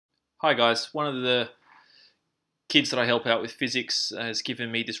Hi guys, one of the kids that I help out with physics has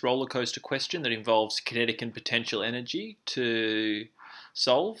given me this roller coaster question that involves kinetic and potential energy to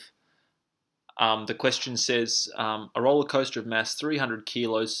solve. The question says, a roller coaster of mass 300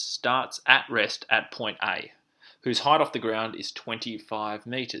 kilos starts at rest at point A, whose height off the ground is 25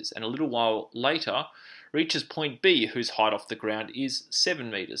 meters, and a little while later reaches point B, whose height off the ground is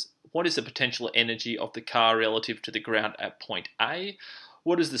 7 meters. What is the potential energy of the car relative to the ground at point A?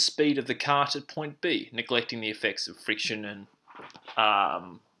 What is the speed of the cart at point B, neglecting the effects of friction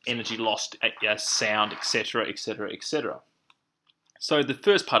and energy lost at sound, etc., etc., etc. So the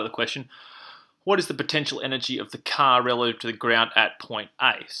first part of the question, what is the potential energy of the car relative to the ground at point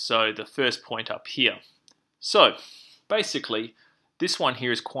A? So the first point up here. So basically, this one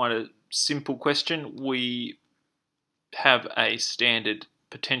here is quite a simple question. We have a standard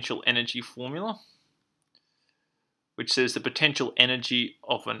potential energy formula, which says the potential energy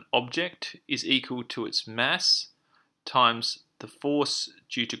of an object is equal to its mass times the force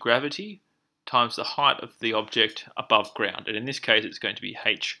due to gravity times the height of the object above ground. And in this case, it's going to be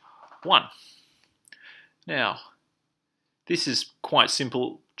h1. Now, this is quite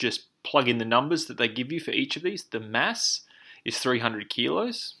simple. Just plug in the numbers that they give you for each of these. The mass is 300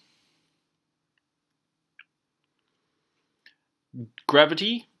 kilos.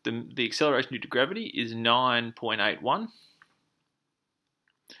 Gravity, the acceleration due to gravity is 9.81.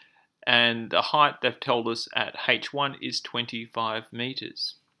 And the height they've told us at h1 is 25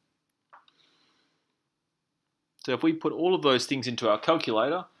 meters. So if we put all of those things into our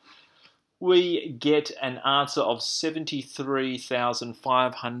calculator, we get an answer of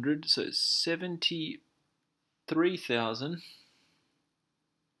 73,500. So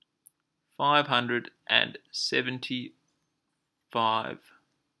 73,575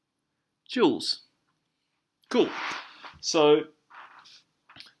 joules. Cool. So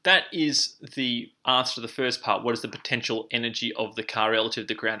that is the answer to the first part. What is the potential energy of the car relative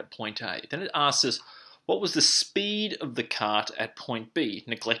to the ground at point A? Then it asks us, what was the speed of the cart at point B,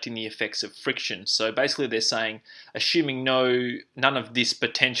 neglecting the effects of friction? So basically they're saying, assuming none of this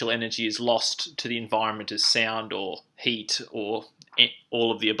potential energy is lost to the environment as sound or heat or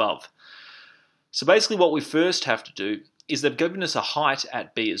all of the above. So basically what we first have to do is they've given us a height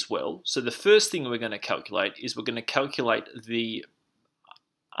at B as well. So the first thing we're going to calculate is we're going to calculate the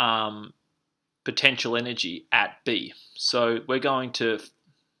potential energy at B. So we're going to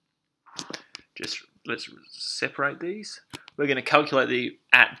let's separate these. We're going to calculate the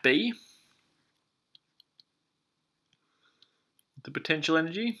at B, the potential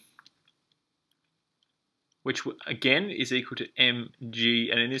energy, which again is equal to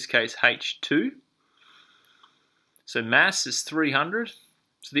mg, and in this case h2. So mass is 300.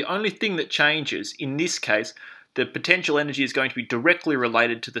 So the only thing that changes in this case, the potential energy is going to be directly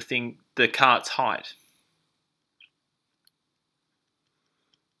related to the cart's height.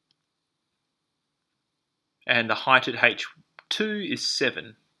 And the height at h2 is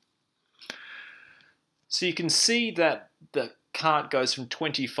 7. So you can see that the cart goes from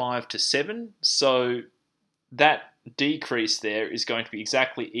 25 to 7. So that decrease there is going to be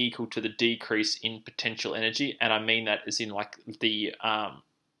exactly equal to the decrease in potential energy. And I mean that as in like the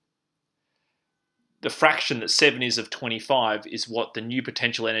fraction that 7 is of 25 is what the new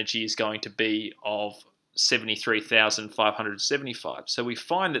potential energy is going to be of 73,575. So we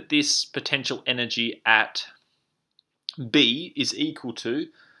find that this potential energy at B is equal to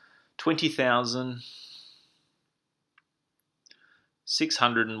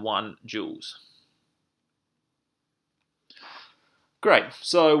 20,601 joules. Great,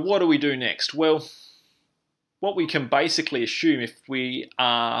 so what do we do next? Well, what we can basically assume if we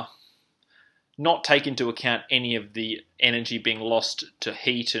are not take into account any of the energy being lost to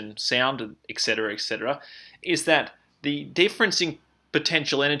heat and sound, etc., etc., is that the difference in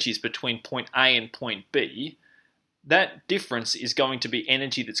potential energies between point A and point B, that difference is going to be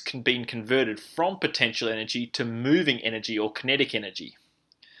energy that's been converted from potential energy to moving energy or kinetic energy.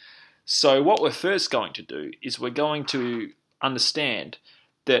 So what we're first going to do is we're going to understand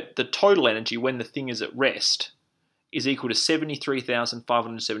that the total energy when the thing is at rest is equal to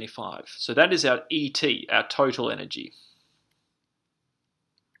 73,575. So that is our ET, our total energy.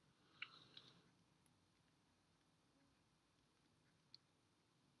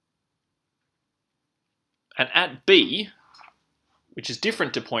 And at B, which is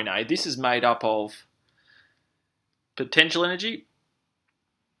different to point A, this is made up of potential energy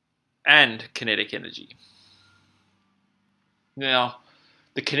and kinetic energy. Now,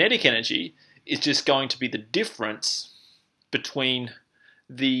 the kinetic energy is just going to be the difference between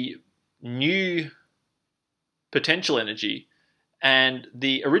the new potential energy and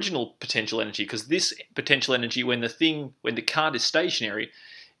the original potential energy, because this potential energy, when the card is stationary,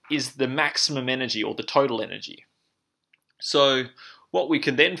 is the maximum energy or the total energy. So what we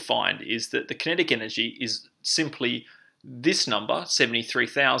can then find is that the kinetic energy is simply this number,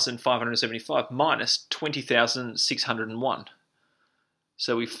 73,575, minus 20,601.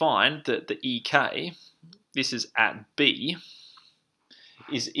 So we find that the EK, this is at B,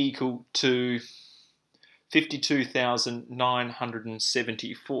 is equal to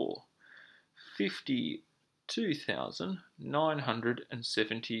 52,974.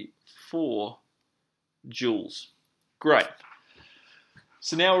 52,974 joules. Great.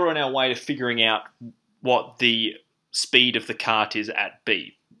 So now we're on our way to figuring out what the speed of the cart is at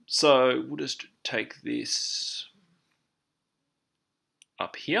B. So we'll just take this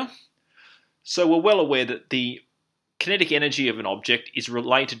up here. So we're well aware that the kinetic energy of an object is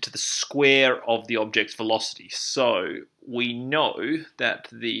related to the square of the object's velocity. So we know that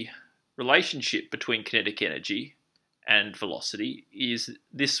the relationship between kinetic energy and velocity is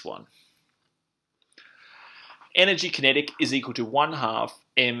this one. Energy kinetic is equal to 1/2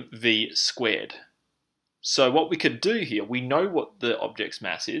 mv squared. So what we could do here, we know what the object's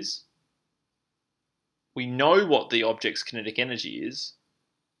mass is. We know what the object's kinetic energy is.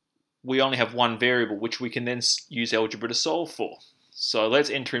 We only have one variable, which we can then use algebra to solve for. So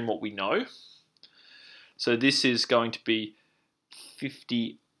let's enter in what we know. So this is going to be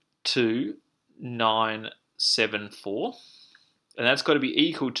 52,974. And that's got to be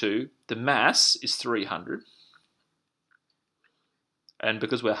equal to, the mass is 300. And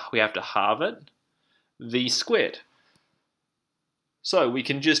because we have to halve it, v squared. So we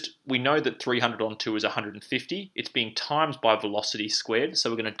know that 300 on 2 is 150. It's being times by velocity squared,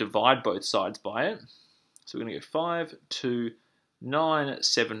 so we're going to divide both sides by it. So we're going to go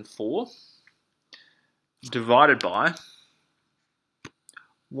 52,974 divided by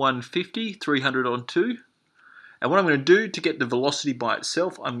 150, 300 on 2. And what I'm going to do to get the velocity by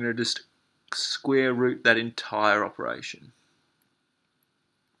itself, I'm going to just square root that entire operation.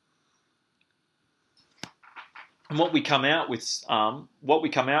 And what we come out with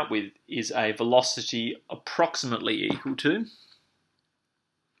is a velocity approximately equal to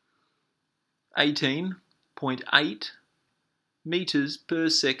 18.8 meters per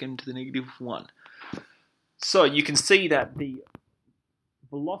second to the -1. So you can see that the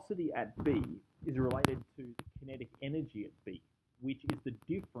velocity at B is related to the kinetic energy at B, which is the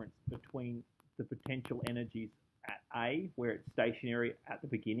difference between the potential energies at A, where it's stationary at the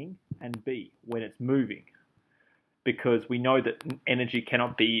beginning, and B, when it's moving. Because we know that energy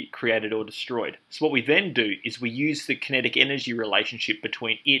cannot be created or destroyed. So what we then do is we use the kinetic energy relationship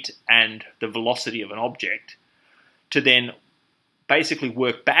between it and the velocity of an object to then basically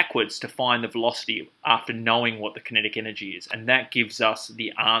work backwards to find the velocity after knowing what the kinetic energy is. And that gives us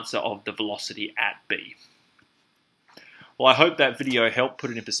the answer of the velocity at B. Well, I hope that video helped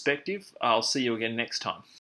put it in perspective. I'll see you again next time.